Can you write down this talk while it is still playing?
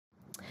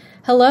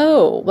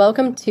Hello,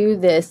 welcome to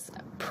this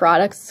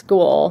product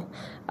school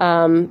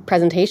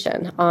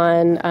presentation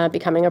on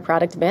becoming a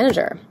product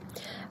manager.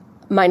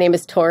 My name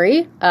is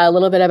Tori. A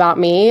little bit about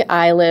me.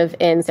 I live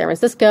in San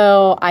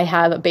Francisco. I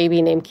have a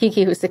baby named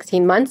Kiki who's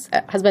 16 months,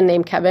 a husband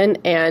named Kevin,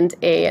 and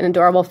an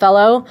adorable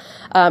fellow,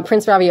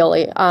 Prince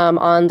Ravioli,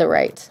 on the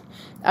right.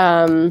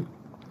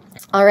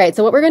 All right,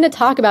 so what we're going to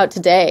talk about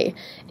today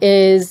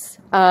is,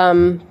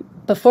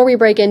 before we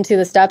break into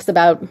the steps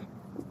about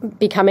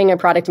becoming a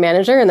product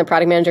manager and the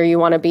product manager you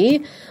want to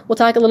be, we'll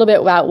talk a little bit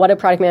about what a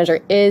product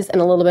manager is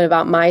and a little bit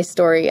about my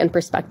story and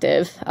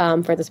perspective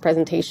for this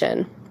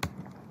presentation.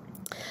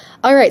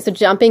 All right, so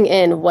jumping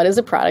in, what is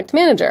a product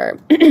manager?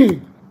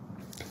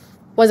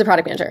 What is a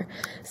product manager?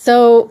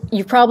 So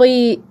you've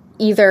probably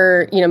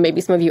either,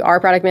 maybe some of you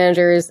are product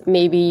managers,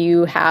 maybe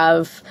you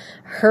have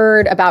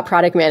heard about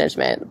product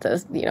management. They're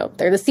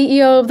the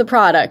CEO of the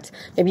product.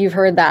 Maybe you've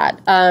heard that.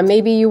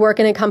 Maybe you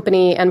work in a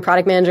company and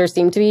product managers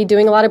seem to be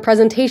doing a lot of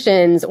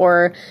presentations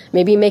or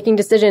maybe making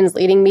decisions,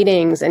 leading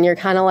meetings, and you're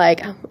kind of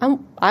like,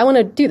 I want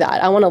to do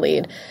that. I want to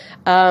lead.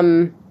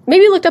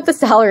 Maybe you looked up the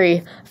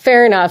salary.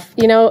 Fair enough.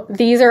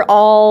 These are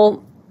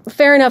all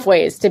fair enough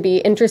ways to be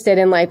interested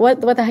in, like,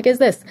 what the heck is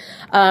this?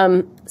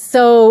 But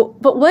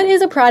what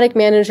is a product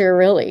manager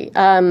really?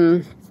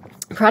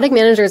 Product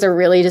managers are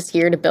really just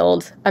here to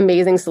build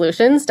amazing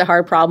solutions to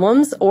hard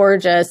problems or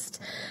just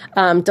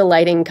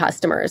delighting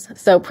customers.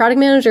 So product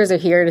managers are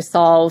here to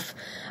solve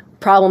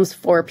problems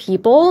for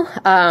people.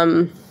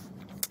 And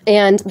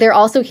they're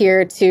also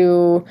here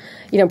to,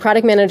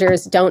 product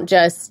managers don't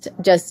just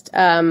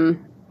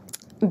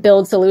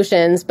build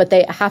solutions, but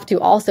they have to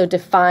also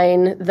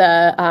define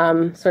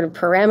the sort of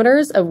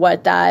parameters of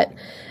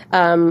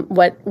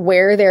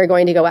where they're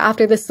going to go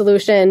after the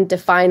solution,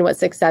 define what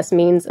success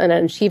means and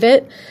achieve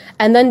it,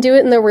 and then do it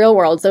in the real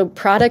world. So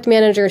product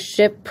managers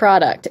ship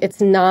product.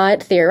 It's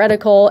not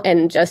theoretical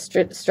and just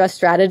stress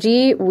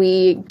strategy.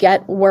 We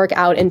get work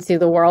out into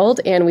the world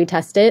and we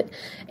test it.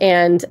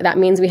 And that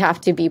means we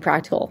have to be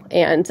practical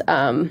and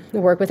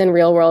work within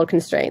real world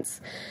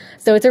constraints.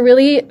 So it's a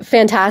really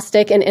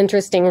fantastic and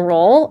interesting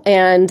role.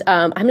 And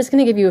I'm just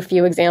going to give you a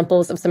few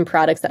examples of some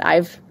products that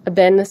I've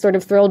been sort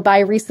of thrilled by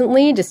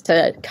recently, just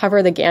to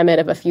cover the gamut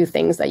of a few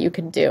things that you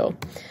could do.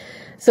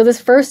 So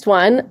this first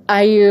one,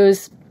 I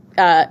use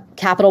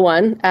Capital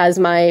One as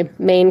my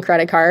main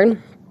credit card.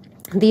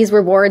 These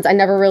rewards, I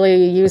never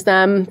really use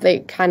them. They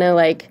kind of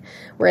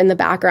were in the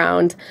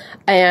background.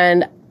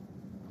 And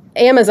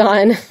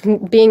Amazon,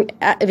 being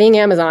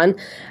Amazon,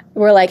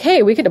 we're like,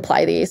 hey, we could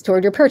apply these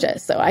toward your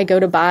purchase. So I go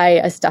to buy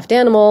a stuffed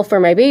animal for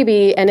my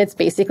baby and it's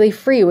basically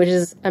free, which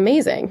is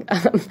amazing.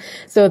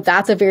 So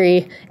that's a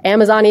very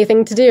Amazon-y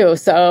thing to do.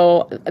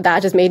 So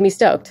that just made me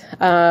stoked.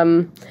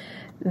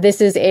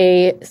 This is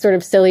a sort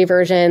of silly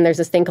version. There's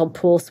this thing called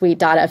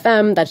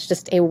poolsuite.fm. That's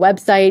just a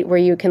website where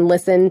you can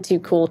listen to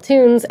cool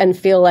tunes and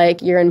feel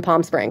like you're in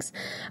Palm Springs.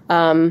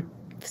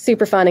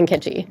 Super fun and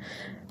kitschy.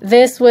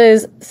 This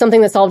was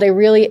something that solved a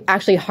really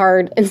actually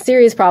hard and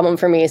serious problem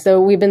for me. So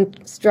we've been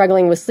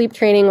struggling with sleep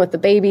training with the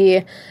baby.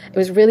 It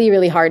was really,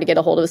 really hard to get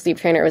a hold of a sleep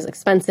trainer. It was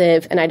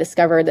expensive. And I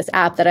discovered this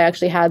app that I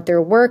actually had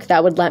through work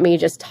that would let me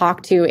just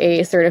talk to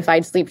a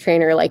certified sleep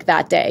trainer like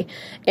that day.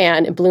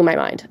 And it blew my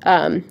mind.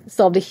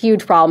 Solved a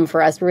huge problem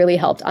for us, really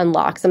helped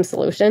unlock some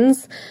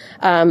solutions.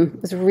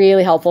 It was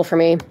really helpful for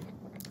me.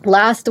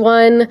 Last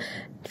one,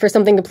 for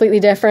something completely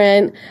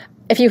different.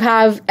 If you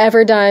have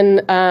ever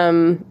done,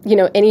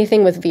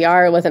 anything with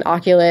VR, with an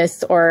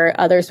Oculus or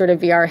other sort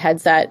of VR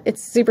headset,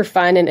 it's super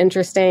fun and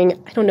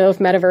interesting. I don't know if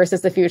metaverse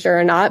is the future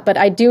or not, but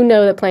I do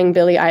know that playing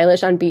Billie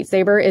Eilish on Beat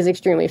Saber is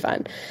extremely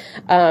fun.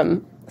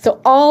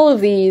 So all of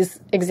these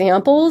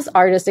examples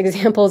are just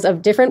examples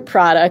of different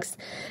products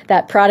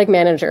that product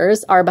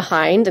managers are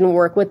behind and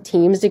work with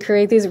teams to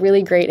create these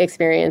really great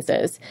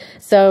experiences.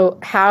 So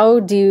how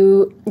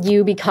do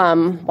you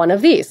become one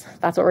of these?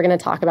 That's what we're going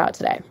to talk about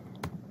today.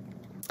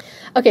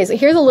 Okay, so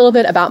here's a little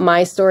bit about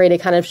my story to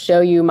kind of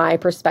show you my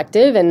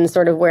perspective and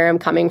sort of where I'm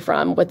coming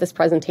from with this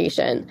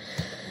presentation.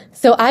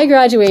 So I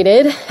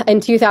graduated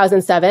in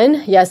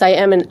 2007. Yes, I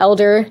am an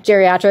elder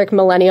geriatric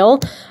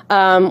millennial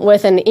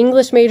with an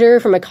English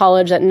major from a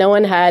college that no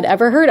one had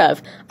ever heard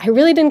of. I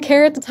really didn't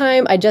care at the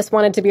time. I just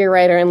wanted to be a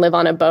writer and live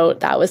on a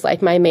boat. That was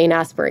like my main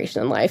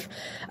aspiration in life.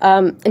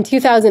 In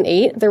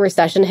 2008, the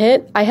recession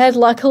hit. I had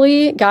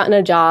luckily gotten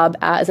a job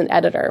as an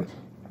editor.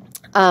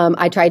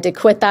 I tried to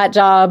quit that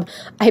job.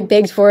 I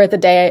begged for it the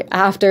day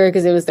after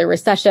because it was the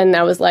recession.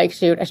 I was like,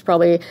 shoot, I should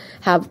probably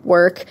have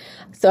work.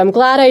 So I'm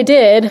glad I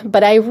did,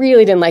 but I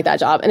really didn't like that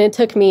job. And it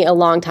took me a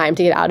long time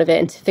to get out of it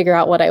and to figure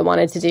out what I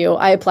wanted to do.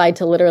 I applied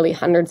to literally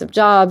hundreds of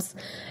jobs.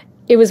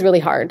 It was really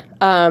hard.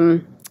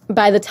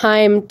 By the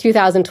time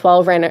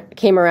 2012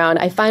 came around,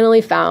 I finally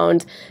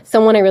found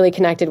someone I really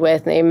connected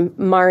with named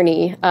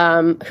Marnie,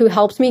 who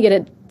helped me get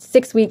a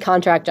 6-week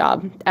contract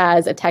job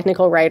as a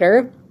technical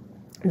writer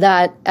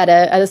that at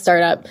a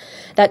startup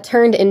that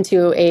turned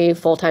into a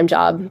full-time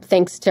job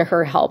thanks to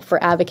her help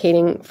for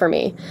advocating for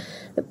me.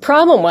 The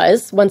problem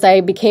was, once I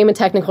became a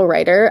technical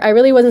writer, I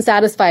really wasn't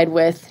satisfied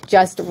with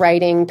just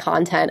writing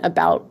content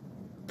about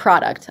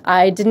product.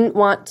 I didn't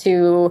want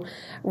to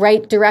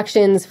write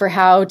directions for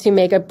how to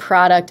make a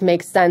product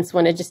make sense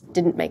when it just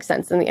didn't make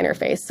sense in the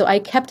interface. So I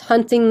kept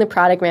hunting the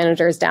product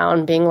managers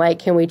down, being like,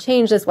 can we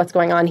change this? What's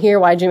going on here?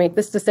 Why'd you make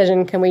this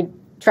decision? Can we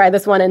try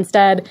this one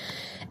instead?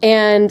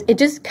 And it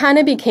just kind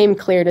of became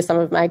clear to some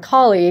of my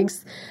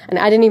colleagues, and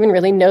I didn't even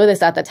really know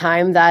this at the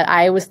time, that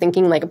I was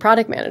thinking like a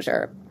product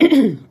manager.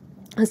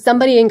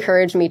 Somebody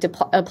encouraged me to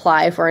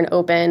apply for an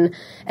open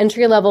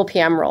entry-level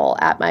PM role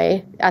at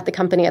the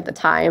company at the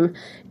time,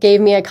 gave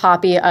me a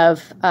copy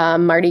of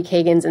Marty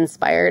Kagan's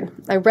Inspired.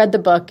 I read the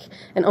book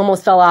and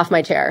almost fell off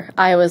my chair.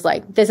 I was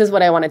like, this is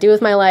what I want to do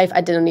with my life.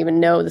 I didn't even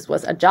know this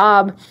was a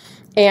job.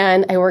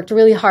 And I worked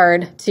really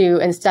hard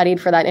and studied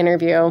for that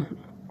interview.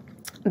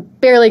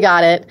 Barely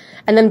got it,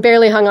 and then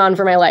barely hung on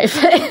for my life.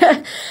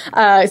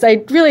 So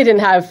I really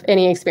didn't have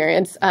any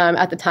experience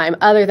at the time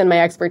other than my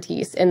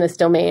expertise in this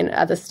domain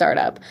at the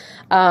startup.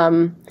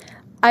 I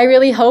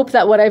really hope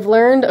that what I've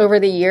learned over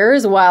the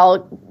years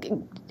while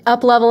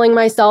up-leveling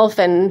myself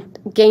and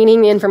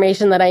gaining the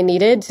information that I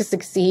needed to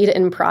succeed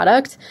in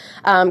product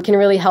can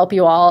really help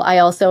you all. I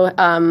also,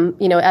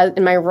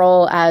 in my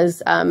role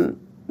as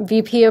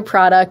VP of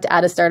product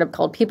at a startup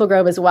called People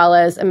Grove, as well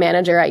as a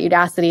manager at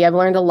Udacity, I've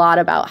learned a lot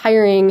about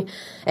hiring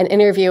and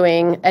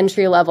interviewing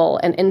entry-level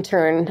and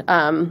intern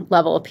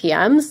level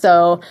PMs.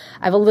 So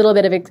I have a little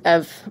bit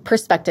of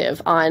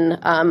perspective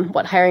on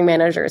what hiring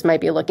managers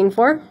might be looking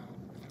for.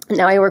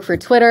 Now I work for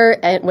Twitter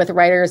with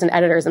writers and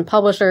editors and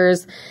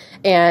publishers.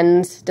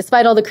 And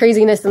despite all the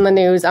craziness in the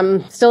news,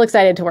 I'm still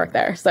excited to work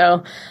there.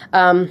 So,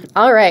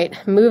 all right,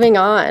 moving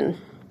on.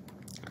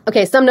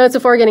 Okay, some notes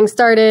before getting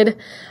started.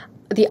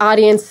 The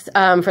audience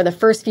for the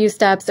first few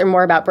steps are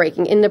more about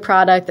breaking into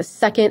product. The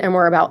second are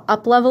more about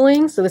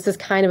up-leveling. So this is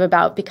kind of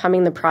about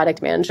becoming the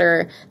product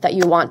manager that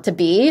you want to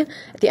be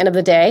at the end of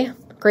the day.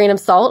 Grain of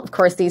salt. Of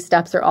course, these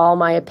steps are all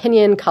my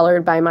opinion,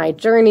 colored by my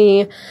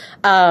journey.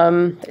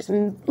 There's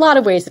a lot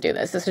of ways to do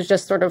this. This is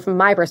just sort of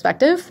my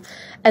perspective.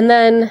 And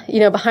then,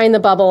 behind the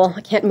bubble,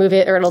 I can't move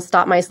it or it'll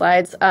stop my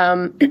slides.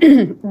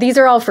 These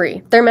are all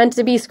free. They're meant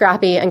to be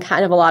scrappy and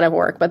kind of a lot of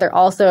work, but they're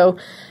also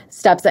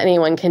steps that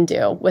anyone can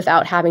do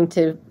without having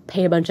to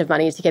pay a bunch of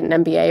money to get an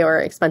MBA or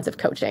expensive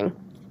coaching.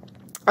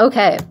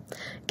 Okay,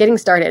 getting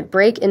started.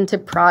 Break into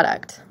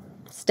product.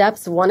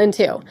 Steps 1 and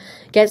 2.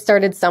 Get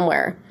started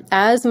somewhere.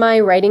 As my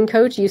writing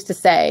coach used to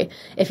say,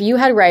 if you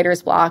had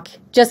writer's block,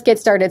 just get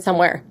started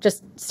somewhere.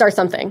 Just start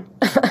something.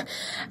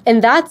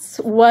 And that's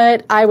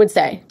what I would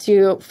say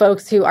to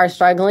folks who are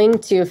struggling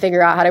to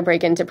figure out how to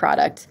break into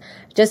product.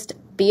 Just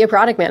be a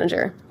product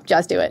manager.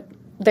 Just do it.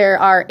 There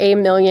are a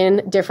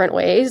million different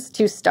ways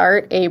to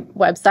start a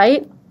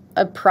website,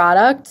 a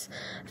product,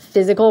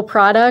 physical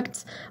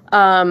product.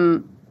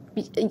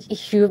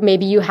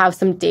 Maybe you have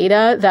some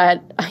data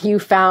that you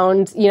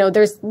found,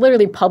 there's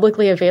literally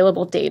publicly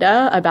available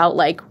data about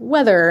like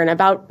weather and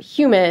about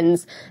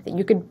humans that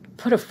you could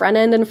put a front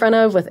end in front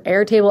of with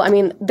Airtable. I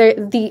mean,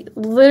 the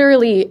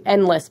literally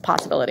endless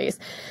possibilities.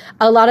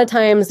 A lot of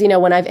times,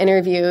 when I've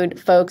interviewed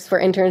folks for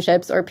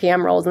internships or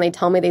PM roles and they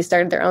tell me they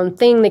started their own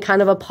thing, they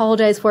kind of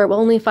apologize for it. Well,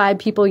 only 5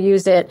 people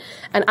used it.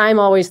 And I'm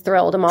always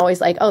thrilled. I'm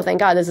always like, oh, thank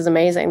God, this is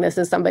amazing. This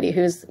is somebody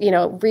who's,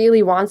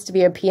 really wants to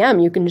be a PM.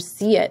 You can just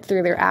see it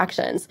through their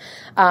actions.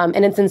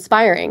 And it's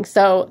inspiring.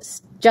 So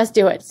just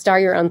do it.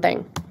 Start your own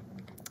thing.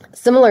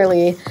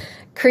 Similarly,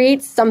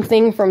 create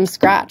something from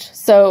scratch.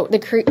 So the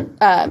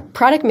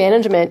product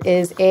management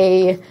is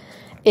a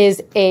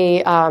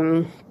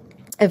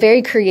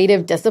very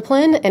creative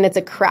discipline, and it's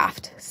a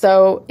craft.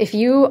 So if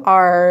you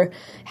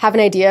have an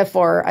idea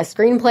for a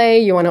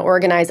screenplay, you want to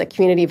organize a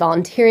community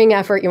volunteering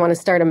effort, you want to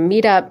start a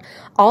meetup,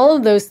 all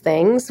of those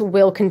things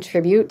will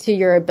contribute to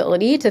your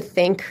ability to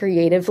think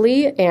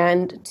creatively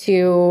and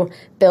to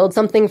build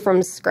something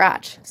from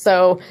scratch.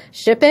 So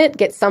ship it,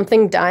 get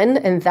something done,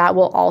 and that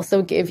will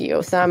also give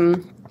you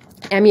some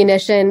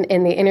ammunition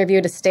in the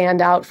interview to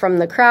stand out from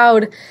the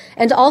crowd,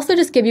 and to also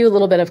just give you a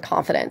little bit of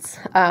confidence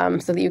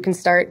so that you can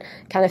start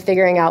kind of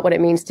figuring out what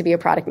it means to be a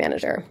product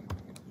manager.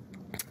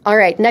 All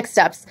right, next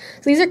steps.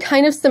 So these are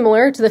kind of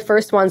similar to the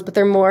first ones, but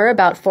they're more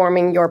about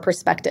forming your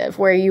perspective,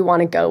 where you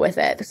want to go with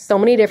it. There's so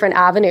many different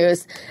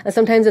avenues, and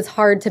sometimes it's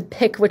hard to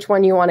pick which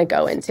one you want to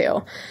go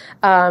into.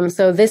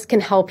 So this can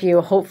help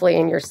you, hopefully,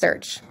 in your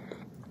search.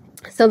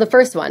 So the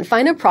first one,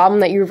 find a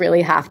problem that you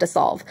really have to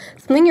solve,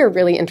 something you're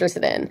really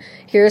interested in.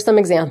 Here are some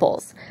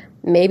examples.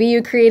 Maybe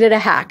you created a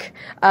hack.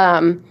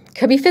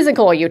 Could be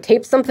physical. You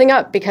taped something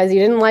up because you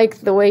didn't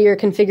like the way your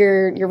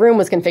room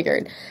was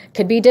configured.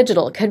 Could be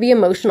digital. Could be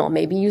emotional.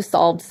 Maybe you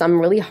solved some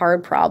really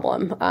hard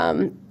problem,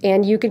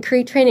 and you could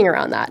create training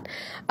around that.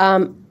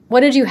 What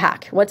did you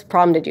hack? What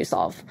problem did you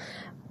solve?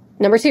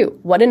 Number 2,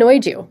 what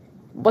annoyed you?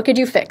 What could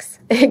you fix?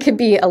 It could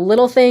be a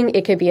little thing.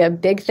 It could be a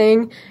big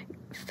thing.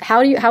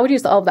 How would you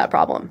solve that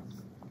problem?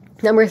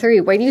 Number 3,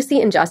 where do you see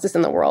injustice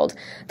in the world?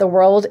 The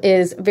world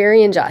is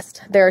very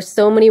unjust. There are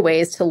so many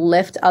ways to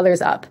lift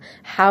others up.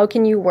 How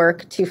can you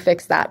work to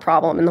fix that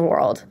problem in the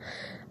world?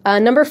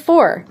 Number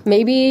 4,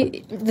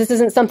 maybe this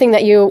isn't something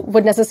that you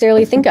would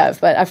necessarily think of,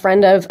 but a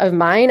friend of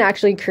mine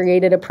actually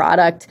created a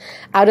product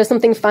out of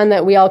something fun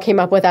that we all came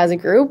up with as a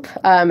group.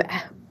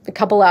 A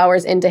couple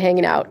hours into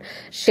hanging out,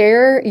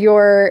 share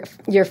your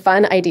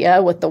fun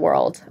idea with the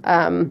world.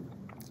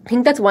 I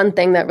think that's one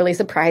thing that really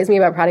surprised me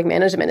about product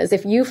management is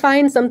if you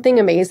find something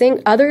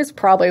amazing, others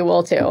probably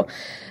will too.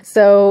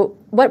 So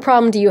what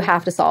problem do you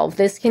have to solve?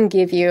 This can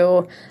give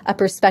you a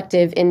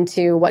perspective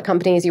into what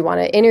companies you want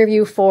to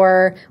interview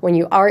for. When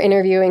you are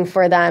interviewing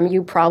for them,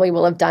 you probably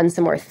will have done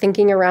some more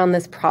thinking around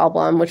this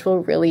problem, which will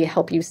really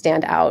help you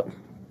stand out.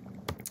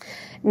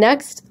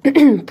 Next,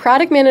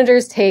 product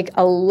managers take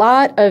a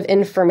lot of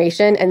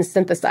information and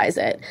synthesize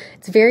it.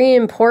 It's very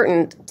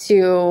important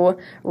to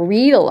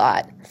read a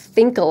lot,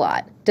 think a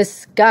lot,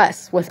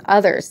 discuss with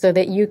others so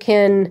that you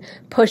can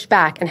push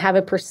back and have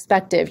a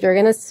perspective. You're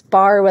going to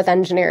spar with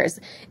engineers.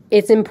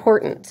 It's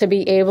important to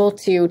be able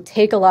to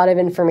take a lot of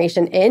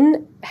information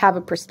in, have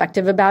a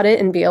perspective about it,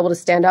 and be able to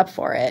stand up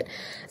for it.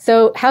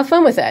 So have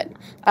fun with it.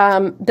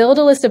 Build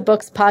a list of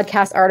books,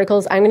 podcasts,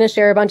 articles. I'm going to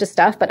share a bunch of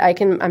stuff, but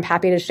I'm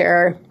happy to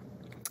share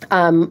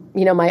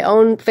my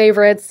own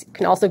favorites. You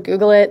can also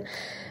Google it.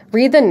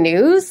 Read the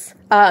news.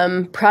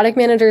 Product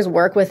managers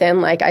work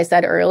within, like I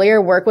said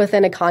earlier, work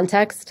within a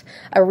context,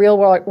 a real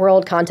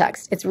world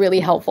context. It's really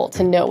helpful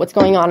to know what's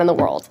going on in the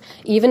world.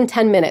 Even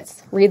 10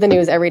 minutes, read the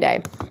news every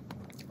day.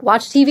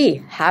 Watch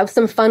TV, have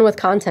some fun with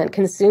content,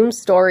 consume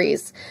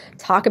stories,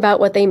 talk about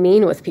what they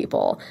mean with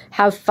people,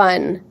 have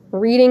fun.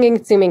 Reading and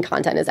consuming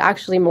content is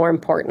actually more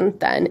important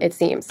than it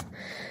seems.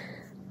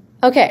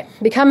 Okay,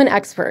 become an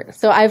expert.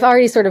 So I've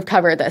already sort of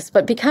covered this,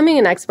 but becoming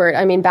an expert,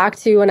 back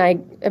to when I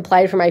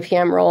applied for my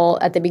PM role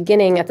at the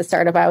beginning at the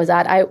startup I was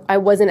at, I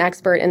was an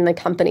expert in the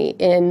company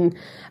in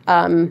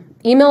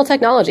email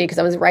technology because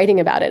I was writing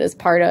about it as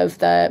part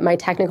of my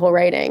technical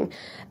writing.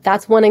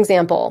 That's one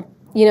example.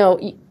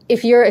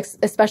 If you're,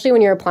 especially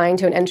when you're applying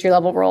to an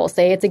entry-level role,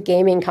 say it's a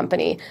gaming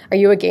company. Are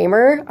you a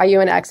gamer? Are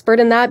you an expert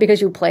in that because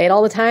you play it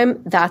all the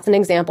time? That's an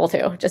example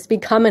too. Just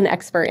become an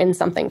expert in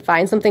something.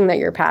 Find something that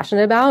you're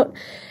passionate about,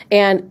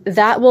 and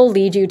that will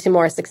lead you to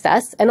more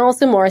success and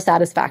also more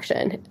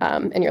satisfaction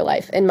in your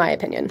life, in my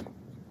opinion.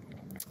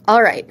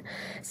 All right,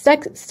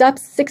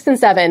 steps 6 and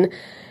 7.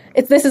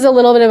 This is a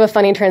little bit of a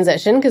funny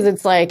transition because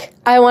it's like,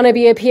 I want to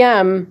be a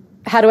PM.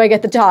 How do I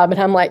get the job? And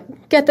I'm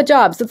like, get the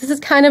job. So this is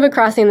kind of a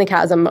crossing the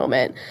chasm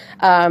moment.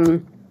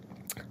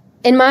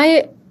 In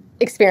my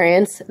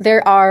experience,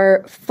 there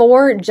are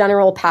 4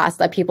 general paths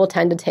that people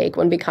tend to take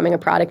when becoming a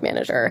product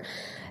manager.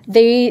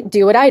 They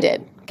do what I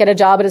did, get a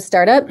job at a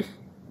startup,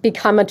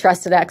 become a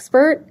trusted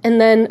expert,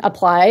 and then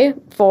apply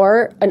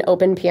for an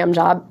open PM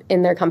job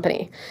in their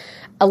company.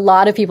 A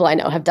lot of people I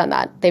know have done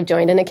that. They've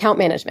joined in account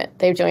management.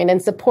 They've joined in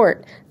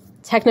support,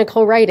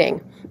 technical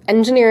writing,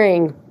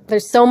 engineering.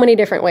 There's so many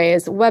different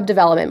ways, web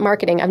development,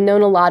 marketing. I've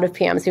known a lot of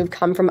PMs who've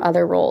come from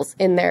other roles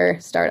in their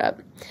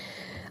startup.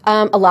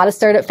 A lot of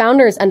startup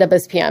founders end up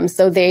as PMs,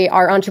 so they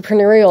are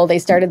entrepreneurial. They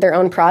started their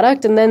own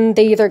product, and then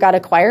they either got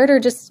acquired or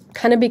just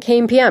kind of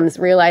became PMs,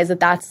 realized that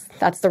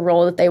that's the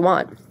role that they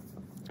want.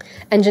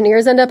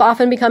 Engineers end up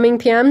often becoming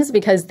PMs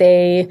because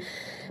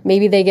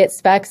maybe they get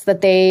specs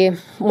that they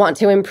want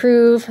to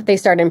improve, they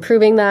start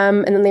improving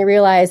them, and then they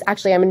realize,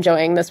 actually, I'm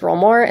enjoying this role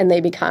more, and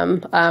they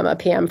become a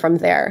PM from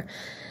there.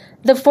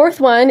 The 4th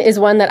one is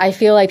one that I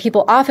feel like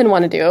people often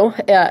want to do,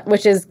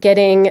 which is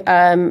getting,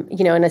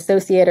 an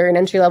associate or an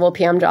entry-level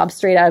PM job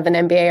straight out of an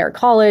MBA or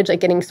college, like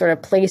getting sort of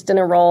placed in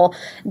a role.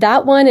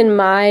 That one, in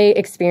my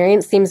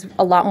experience, seems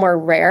a lot more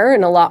rare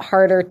and a lot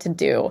harder to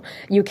do.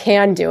 You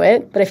can do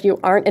it, but if you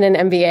aren't in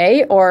an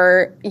MBA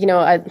or,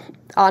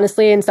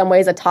 honestly, in some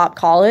ways, a top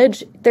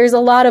college, there's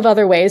a lot of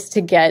other ways to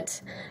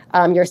get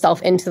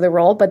yourself into the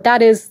role, but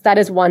that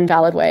is one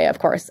valid way, of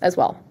course, as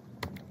well.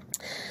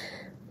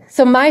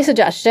 So my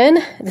suggestion,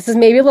 this is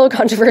maybe a little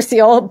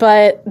controversial,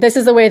 but this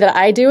is the way that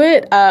I do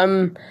it.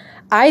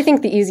 I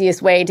think the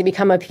easiest way to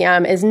become a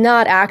PM is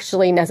not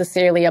actually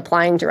necessarily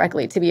applying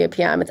directly to be a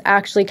PM. It's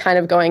actually kind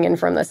of going in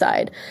from the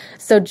side.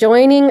 So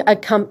joining a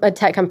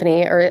tech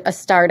company or a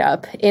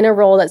startup in a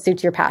role that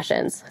suits your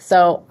passions.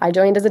 So I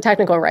joined as a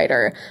technical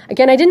writer.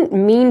 Again, I didn't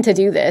mean to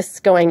do this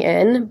going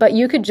in, but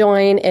you could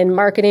join in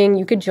marketing.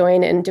 You could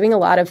join in doing a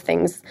lot of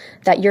things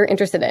that you're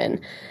interested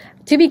in.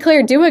 To be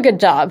clear, do a good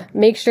job.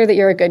 Make sure that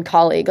you're a good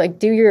colleague. Like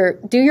do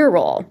your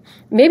role.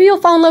 Maybe you'll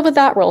fall in love with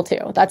that role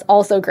too. That's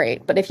also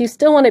great. But if you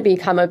still want to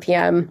become a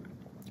PM,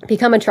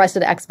 become a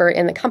trusted expert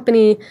in the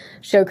company,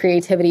 show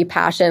creativity,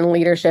 passion,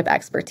 leadership,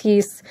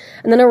 expertise,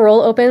 and then a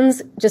role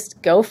opens,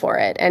 just go for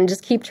it and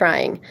just keep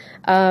trying.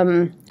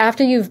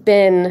 After you've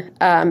been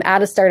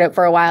at a startup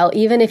for a while,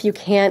 even if you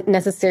can't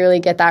necessarily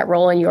get that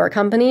role in your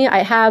company, I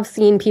have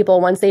seen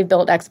people, once they've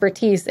built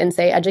expertise in,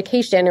 say,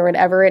 education or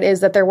whatever it is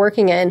that they're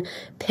working in,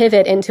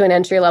 pivot into an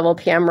entry-level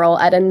PM role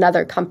at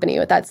another company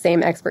with that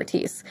same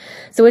expertise.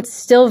 So it's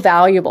still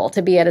valuable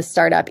to be at a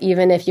startup,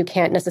 even if you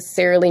can't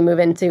necessarily move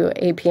into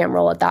a PM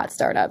role at that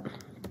startup.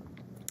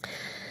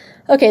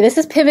 Okay, this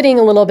is pivoting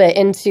a little bit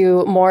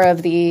into more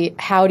of the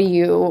how do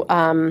you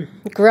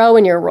grow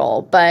in your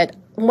role, but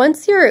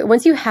once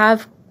you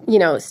have,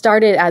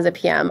 started as a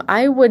PM,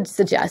 I would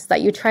suggest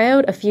that you try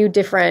out a few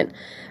different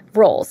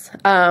roles.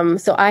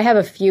 So I have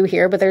a few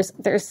here, but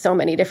there's so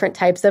many different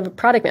types of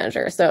product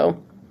manager.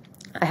 So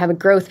I have a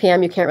growth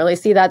PM. You can't really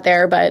see that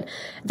there, but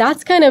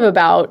that's kind of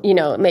about,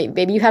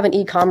 maybe you have an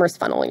e-commerce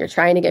funnel. You're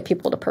trying to get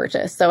people to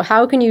purchase. So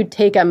how can you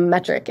take a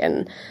metric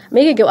and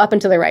make it go up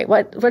and to the right?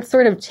 What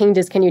sort of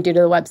changes can you do to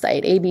the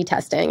website? A/B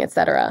testing,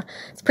 etc.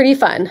 It's pretty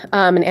fun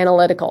and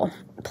analytical.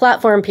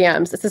 Platform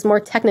PMs, this is more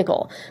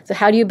technical. So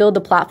how do you build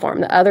the platform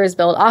that others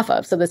build off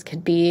of? So this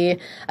could be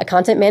a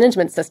content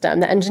management system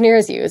that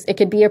engineers use. It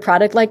could be a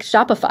product like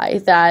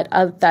Shopify that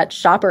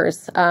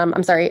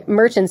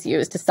merchants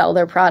use to sell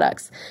their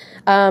products.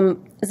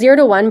 0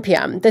 to 1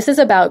 PM. This is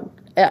about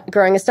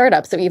growing a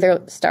startup. So either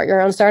start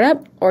your own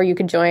startup, or you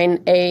could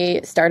join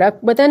a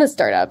startup within a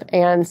startup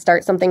and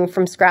start something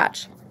from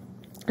scratch.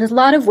 There's a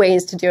lot of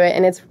ways to do it.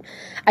 And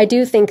I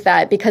do think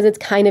that because it's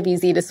kind of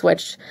easy to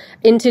switch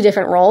into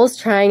different roles,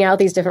 trying out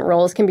these different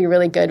roles can be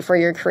really good for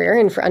your career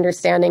and for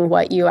understanding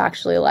what you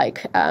actually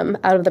like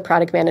out of the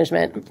product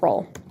management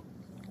role.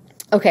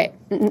 Okay,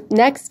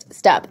 next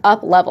step,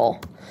 up level.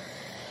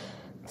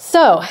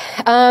 So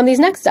these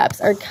next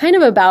steps are kind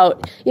of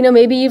about,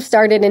 maybe you've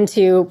started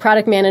into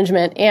product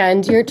management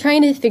and you're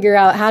trying to figure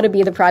out how to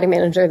be the product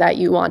manager that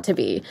you want to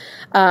be.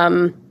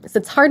 So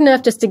it's hard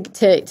enough just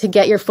to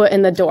get your foot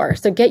in the door.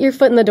 So get your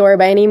foot in the door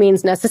by any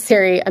means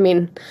necessary. I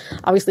mean,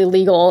 obviously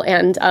legal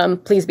and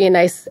please be a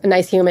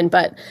nice human,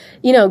 but,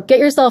 get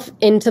yourself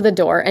into the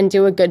door and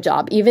do a good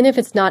job. Even if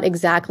it's not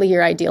exactly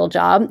your ideal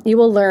job, you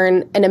will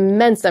learn an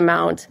immense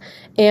amount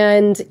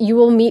and you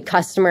will meet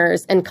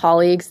customers and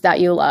colleagues that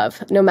you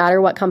love, no matter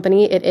what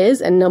company it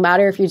is. And no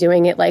matter if you're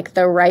doing it like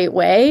the right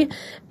way,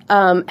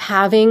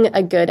 having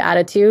a good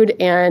attitude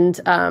and,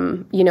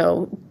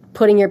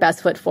 putting your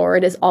best foot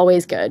forward is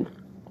always good,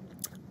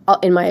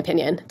 in my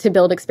opinion, to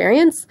build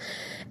experience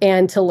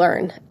and to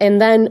learn. And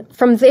then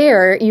from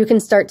there, you can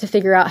start to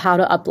figure out how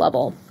to up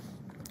level.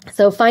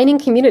 So finding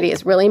community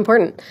is really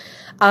important.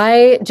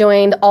 I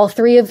joined all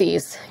 3 of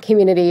these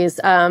communities.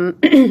 I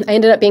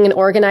ended up being an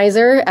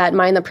organizer at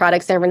Mind the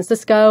Product San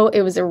Francisco.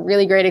 It was a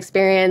really great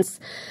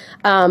experience.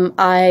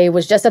 I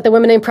was just at the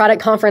Women in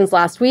Product conference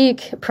last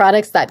week.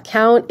 Products That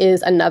Count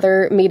is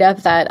another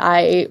meetup that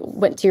I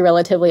went to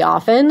relatively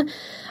often.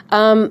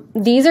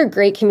 These are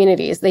great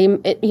communities. They,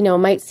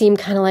 might seem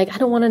kind of like, I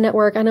don't want to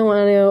network. I don't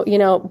want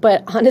to,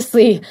 but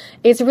honestly,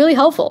 it's really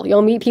helpful.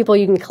 You'll meet people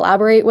you can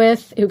collaborate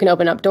with, who can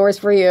open up doors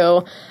for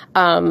you.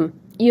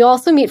 You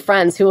also meet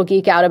friends who will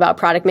geek out about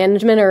product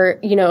management or,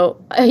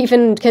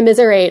 even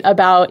commiserate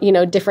about,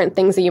 different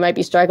things that you might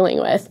be struggling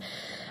with.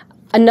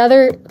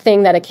 Another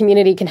thing that a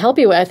community can help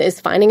you with is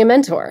finding a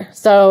mentor.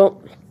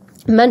 So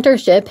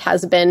mentorship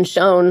has been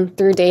shown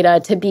through data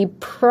to be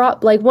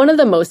one of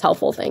the most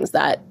helpful things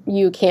that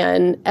you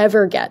can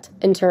ever get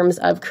in terms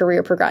of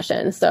career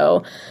progression.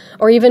 So,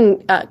 or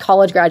even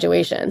college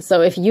graduation.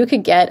 So if you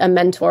could get a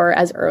mentor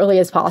as early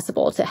as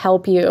possible to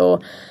help you,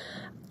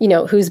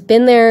 who's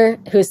been there,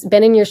 who's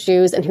been in your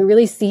shoes and who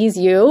really sees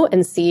you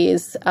and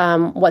sees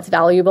what's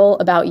valuable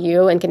about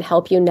you and can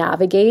help you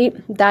navigate,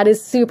 that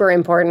is super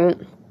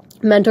important.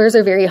 Mentors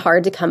are very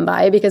hard to come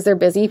by because they're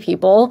busy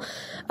people.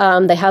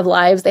 They have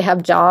lives, they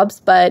have jobs,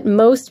 but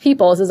most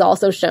people, this is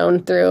also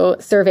shown through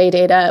survey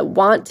data,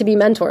 want to be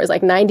mentors.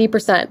 Like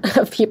 90%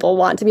 of people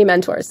want to be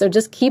mentors. So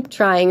just keep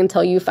trying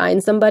until you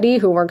find somebody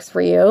who works for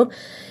you.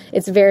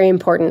 It's very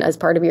important as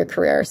part of your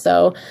career.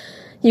 So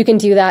you can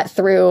do that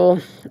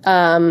through,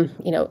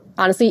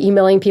 honestly,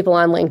 emailing people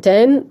on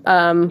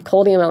LinkedIn,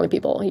 cold emailing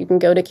people. You can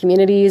go to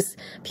communities.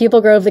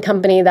 People Grove, the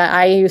company that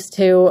I used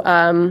to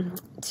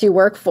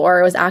work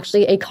for, was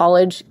actually a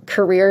college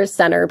career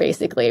center,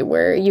 basically,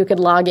 where you could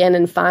log in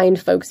and find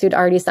folks who'd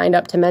already signed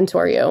up to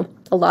mentor you.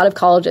 A lot of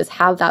colleges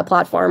have that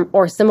platform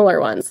or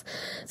similar ones.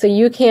 So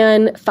you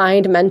can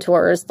find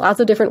mentors lots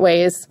of different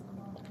ways.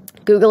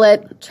 Google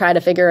it, try to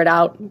figure it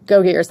out,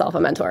 go get yourself a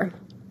mentor.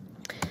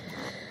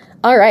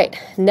 All right,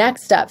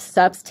 next steps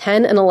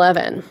 10 and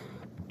 11.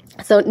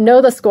 So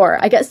know the score.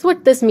 I guess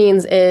what this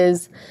means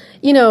is,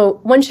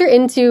 once you're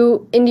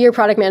into your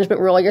product management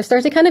role, you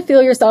start to kind of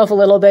feel yourself a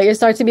little bit. You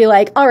start to be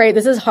like, all right,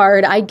 this is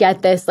hard. I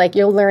get this. Like,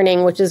 you're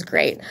learning, which is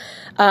great.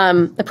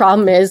 The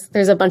problem is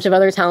there's a bunch of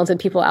other talented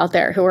people out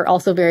there who are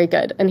also very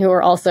good and who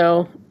are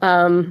also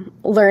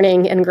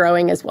learning and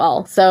growing as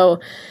well. So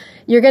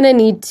you're going to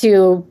need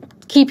to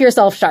keep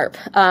yourself sharp,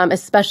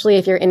 especially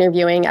if you're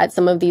interviewing at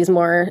some of these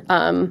more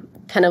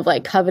kind of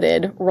like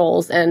coveted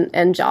roles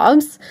and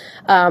jobs.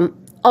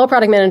 All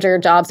product manager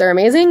jobs are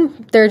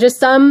amazing. There are just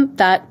some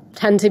that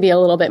tend to be a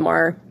little bit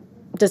more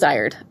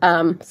desired.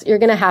 So you're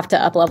going to have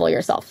to up level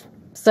yourself.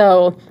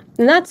 So,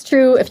 and that's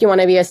true if you want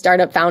to be a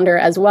startup founder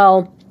as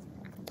well.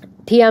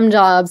 PM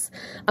jobs,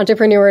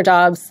 entrepreneur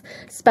jobs,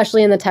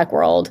 especially in the tech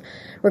world,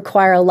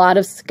 require a lot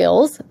of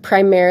skills,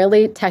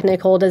 primarily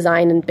technical,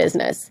 design, and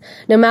business.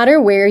 No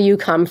matter where you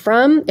come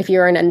from, if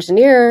you're an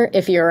engineer,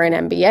 if you're an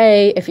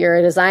MBA, if you're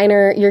a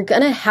designer, you're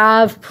going to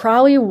have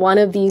probably one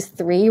of these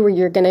three where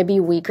you're going to be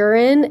weaker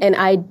in. And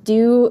I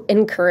do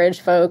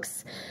encourage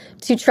folks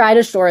to try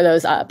to shore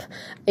those up.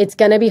 It's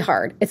going to be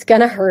hard. It's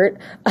going to hurt,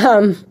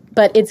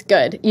 but it's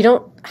good. You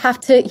don't have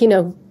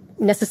to,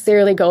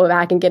 necessarily go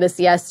back and get a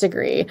CS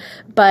degree,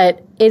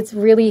 but it's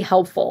really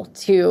helpful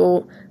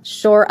to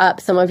shore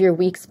up some of your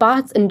weak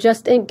spots and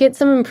just get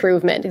some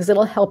improvement, because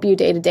it'll help you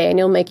day to day and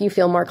it'll make you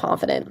feel more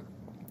confident.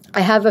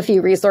 I have a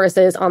few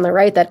resources on the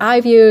right that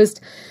I've used.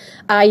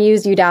 I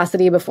used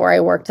Udacity before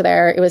I worked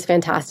there. It was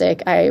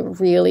fantastic. It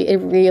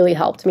really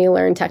helped me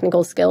learn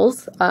technical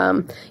skills.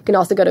 You can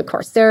also go to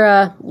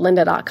Coursera,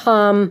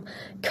 lynda.com.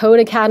 Code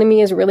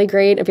Academy is really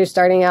great if you're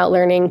starting out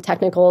learning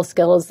technical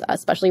skills,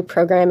 especially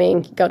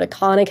programming. Go to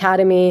Khan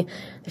Academy.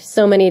 There's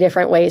so many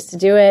different ways to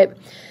do it.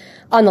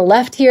 On the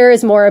left here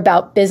is more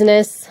about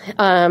business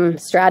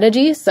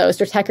strategy. So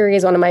Stratechery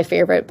is one of my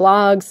favorite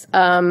blogs.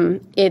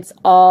 It's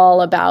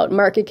all about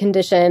market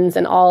conditions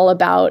and all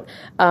about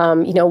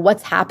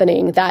what's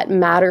happening that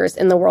matters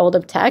in the world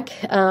of tech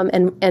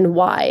and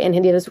why. And he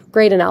does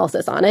great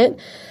analysis on it.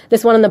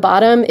 This one on the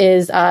bottom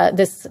is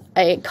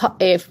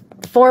a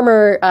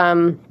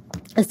former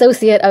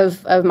associate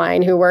of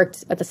mine who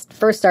worked at the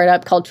first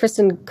startup called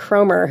Tristan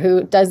Cromer,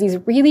 who does these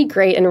really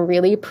great and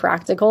really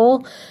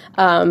practical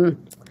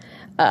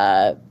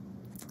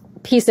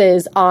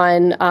pieces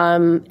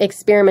on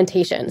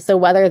experimentation. So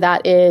whether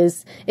that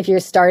is if you're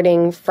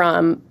starting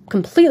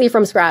completely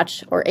from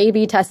scratch or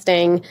A/B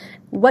testing,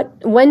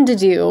 when to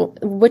do,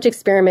 which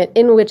experiment,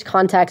 in which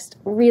context,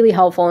 really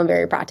helpful and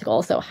very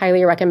practical. So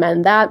highly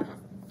recommend that.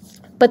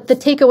 But the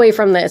takeaway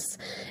from this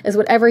is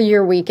whatever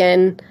you're weak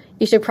in,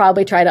 you should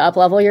probably try to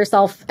up-level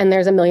yourself, and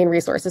there's a million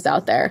resources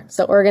out there.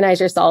 So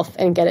organize yourself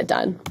and get it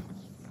done.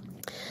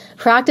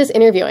 Practice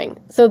interviewing.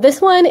 So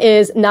this one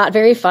is not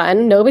very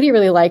fun. Nobody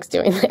really likes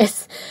doing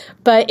this,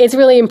 but it's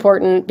really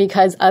important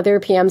because other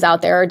PMs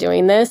out there are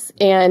doing this.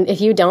 And if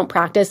you don't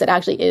practice, it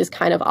actually is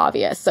kind of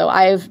obvious. So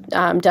I've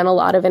done a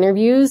lot of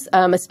interviews,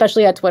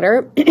 especially at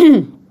Twitter.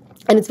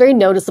 And it's very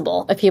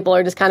noticeable if people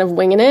are just kind of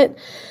winging it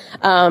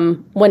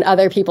when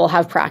other people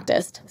have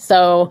practiced.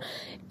 So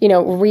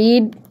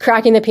read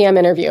Cracking the PM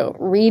Interview,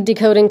 read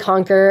Decode and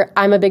Conquer.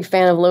 I'm a big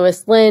fan of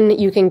Lewis Lin.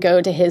 You can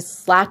go to his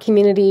Slack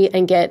community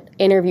and get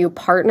interview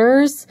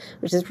partners,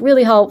 which is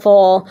really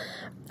helpful.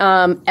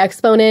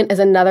 Exponent is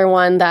another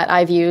one that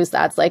I've used.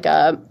 That's like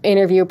a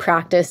interview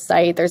practice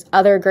site. There's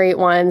other great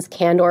ones.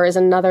 Candor is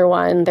another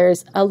one.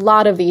 There's a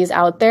lot of these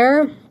out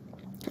there.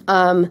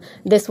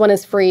 This one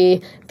is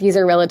free. These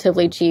are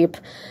relatively cheap.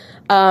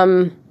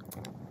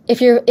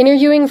 If you're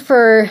interviewing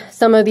for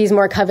some of these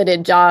more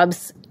coveted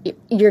jobs,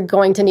 you're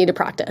going to need to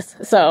practice.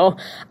 So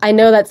I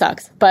know that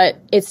sucks, but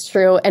it's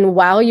true. And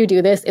while you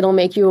do this, it'll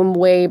make you a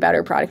way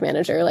better product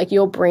manager. Like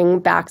you'll bring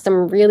back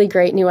some really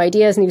great new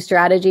ideas, new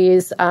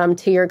strategies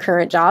to your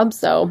current job.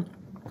 So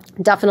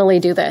definitely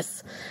do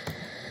this.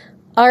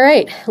 All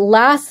right,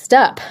 last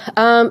step.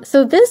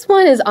 So this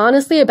one is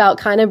honestly about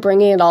kind of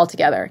bringing it all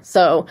together.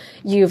 So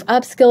you've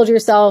upskilled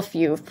yourself,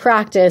 you've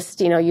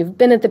practiced, you've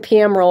been at the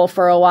PM role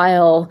for a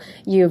while,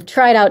 you've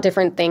tried out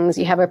different things,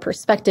 you have a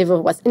perspective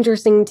of what's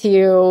interesting to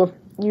you,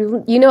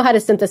 you know how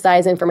to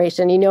synthesize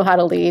information, you know how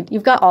to lead,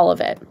 you've got all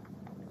of it.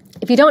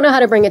 If you don't know how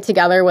to bring it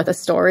together with a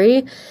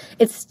story,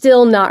 it's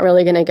still not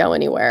really going to go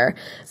anywhere.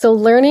 So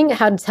learning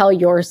how to tell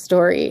your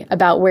story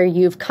about where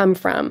you've come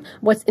from,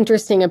 what's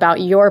interesting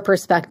about your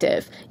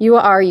perspective. You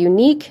are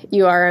unique,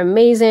 you are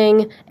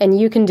amazing, and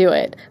you can do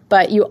it.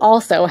 But you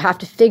also have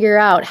to figure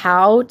out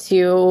how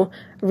to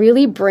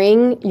really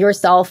bring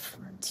yourself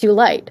to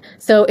light.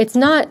 So it's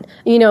not,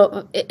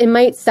 it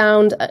might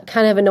sound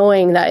kind of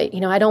annoying that,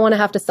 I don't want to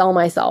have to sell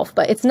myself,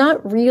 but it's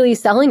not really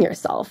selling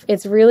yourself.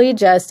 It's really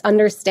just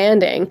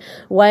understanding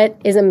what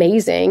is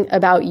amazing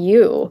about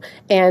you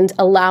and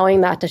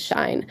allowing that to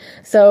shine.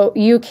 So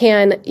you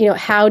can,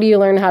 how do you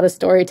learn how to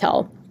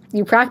storytell?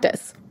 You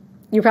practice.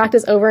 You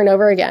practice over and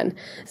over again.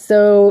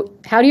 So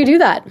how do you do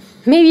that?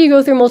 Maybe you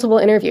go through multiple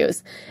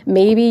interviews.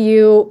 Maybe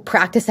you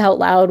practice out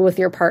loud with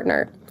your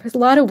partner. There's a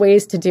lot of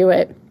ways to do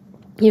it.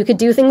 You could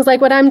do things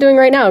like what I'm doing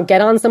right now. Get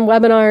on some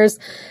webinars,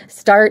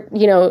 start,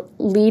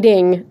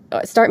 leading,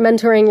 start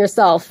mentoring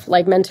yourself,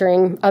 like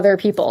mentoring other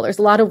people. There's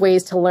a lot of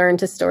ways to learn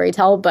to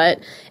storytell,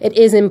 but it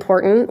is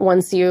important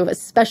once you've,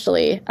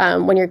 especially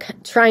when you're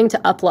trying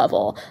to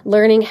up-level,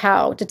 learning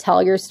how to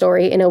tell your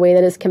story in a way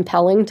that is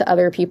compelling to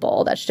other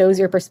people, that shows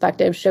your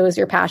perspective, shows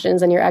your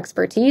passions and your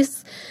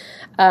expertise,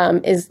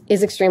 is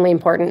extremely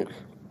important.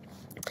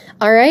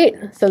 All right,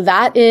 so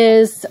that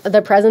is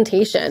the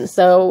presentation.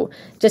 So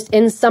just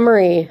in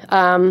summary,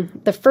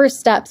 the first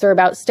steps are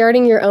about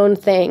starting your own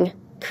thing,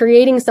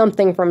 creating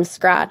something from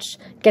scratch,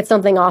 get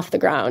something off the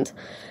ground.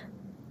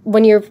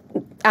 When you're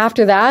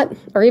after that,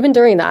 or even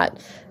during that,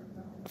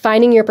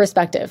 finding your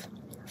perspective.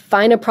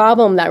 Find a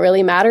problem that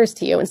really matters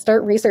to you and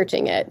start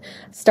researching it.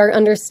 Start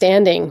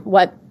understanding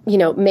what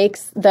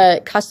makes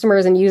the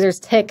customers and users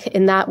tick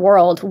in that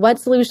world? What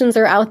solutions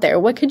are out there?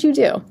 What could you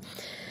do?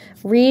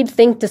 Read,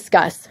 think,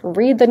 discuss.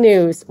 Read the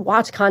news,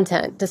 watch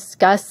content,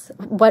 discuss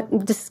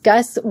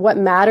what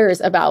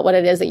matters about what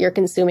it is that you're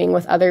consuming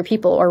with other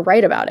people, or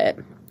write about it.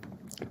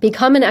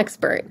 Become an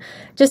expert.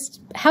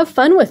 Just have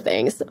fun with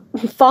things.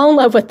 Fall in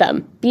love with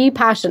them. Be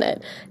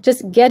passionate.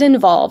 Just get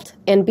involved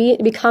and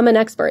become an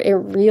expert. It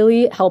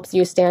really helps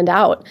you stand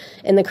out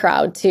in the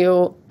crowd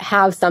to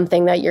have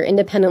something that you're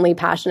independently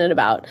passionate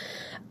about.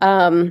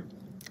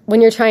 When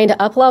you're trying to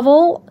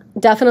up-level,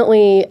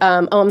 definitely,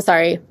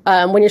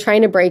 when you're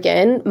trying to break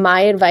in,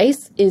 my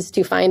advice is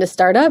to find a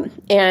startup.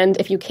 And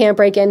if you can't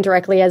break in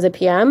directly as a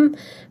PM,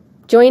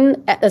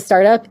 join a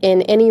startup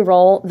in any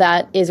role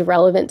that is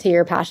relevant to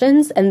your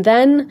passions, and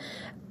then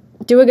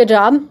do a good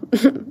job.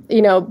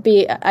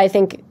 I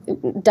think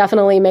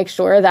definitely make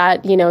sure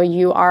that,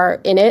 you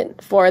are in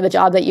it for the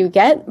job that you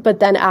get. But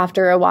then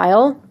after a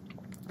while,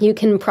 you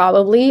can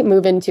probably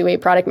move into a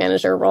product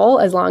manager role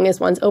as long as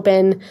one's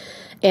open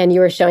and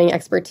you are showing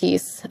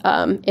expertise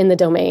in the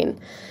domain.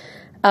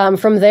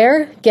 From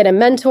there, get a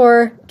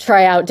mentor,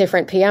 try out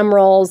different PM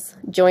roles,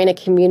 join a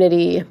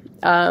community,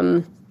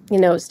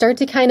 start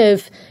to kind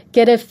of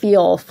get a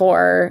feel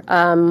for,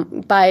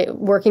 by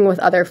working with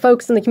other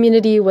folks in the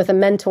community, with a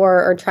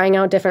mentor, or trying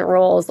out different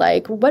roles,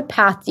 like what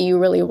path do you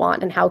really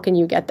want and how can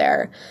you get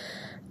there?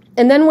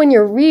 And then when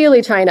you're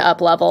really trying to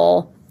up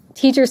level,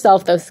 teach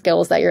yourself those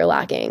skills that you're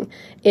lacking.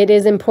 It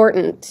is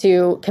important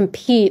to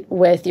compete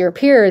with your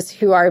peers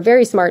who are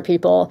very smart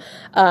people,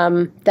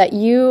 that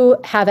you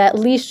have at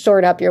least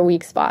shored up your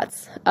weak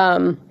spots.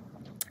 And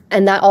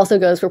that also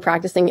goes for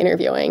practicing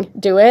interviewing.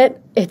 Do it.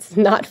 It's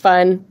not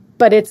fun,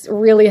 but it's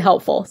really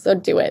helpful. So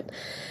do it.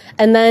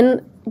 And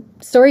then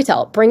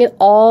storytell, bring it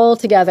all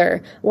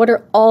together. What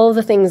are all of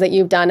the things that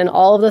you've done and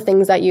all of the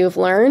things that you've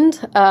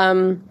learned?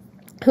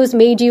 Who's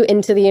made you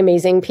into the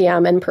amazing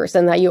PM and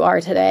person that you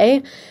are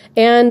today?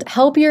 And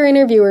help your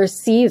interviewers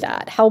see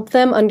that. Help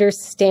them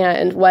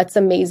understand what's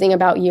amazing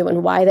about you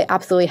and why they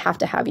absolutely have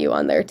to have you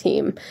on their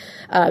team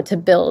to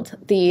build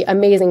the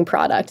amazing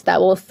product that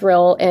will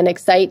thrill and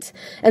excite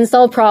and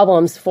solve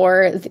problems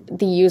for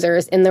the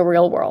users in the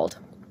real world.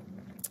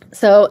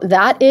 So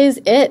that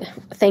is it.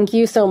 Thank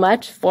you so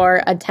much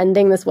for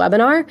attending this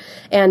webinar,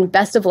 and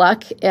best of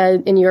luck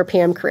in your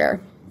PM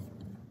career.